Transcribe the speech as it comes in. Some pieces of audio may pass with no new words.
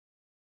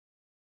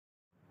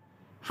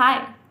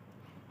Hi,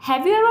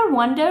 have you ever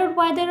wondered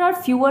why there are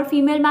fewer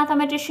female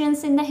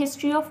mathematicians in the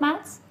history of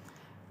maths?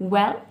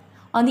 Well,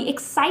 on the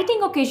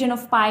exciting occasion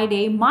of Pi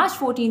Day, March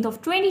 14th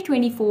of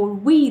 2024,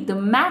 we, the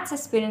Maths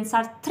Aspirants,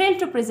 are thrilled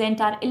to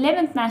present our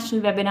 11th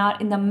national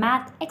webinar in the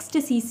Math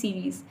Ecstasy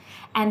series.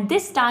 And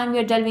this time we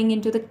are delving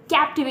into the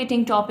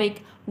captivating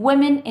topic,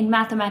 Women in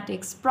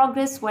Mathematics,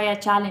 Progress via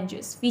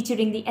Challenges,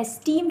 featuring the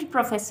esteemed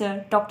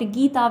Professor Dr.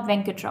 Geetha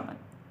Venkataraman.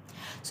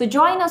 So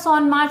join us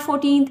on March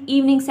 14th,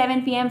 evening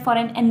 7 p.m. for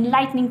an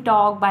enlightening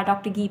talk by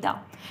Dr.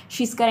 Geetha.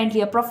 She's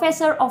currently a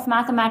professor of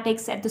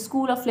mathematics at the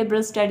School of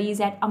Liberal Studies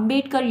at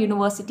Ambedkar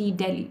University,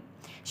 Delhi.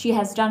 She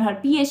has done her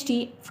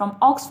PhD from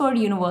Oxford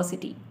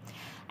University.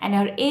 And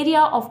her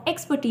area of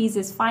expertise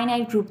is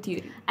finite group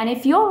theory. And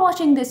if you're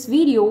watching this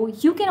video,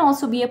 you can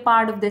also be a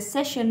part of this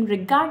session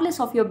regardless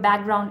of your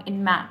background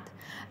in math,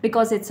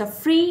 because it's a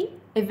free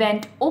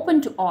event open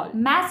to all.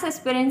 Maths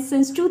Aspirants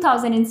since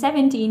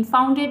 2017,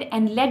 founded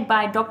and led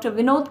by Dr.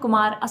 Vinod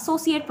Kumar,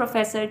 Associate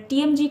Professor,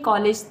 TMG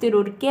College,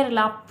 Tirur,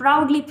 Kerala,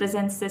 proudly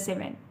presents this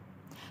event.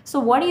 So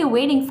what are you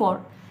waiting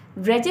for?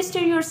 Register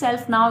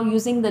yourself now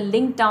using the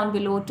link down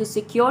below to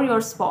secure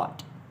your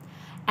spot.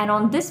 And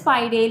on this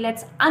Pi Day,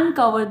 let's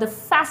uncover the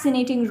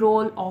fascinating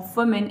role of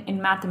women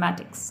in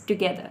mathematics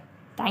together.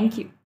 Thank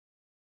you.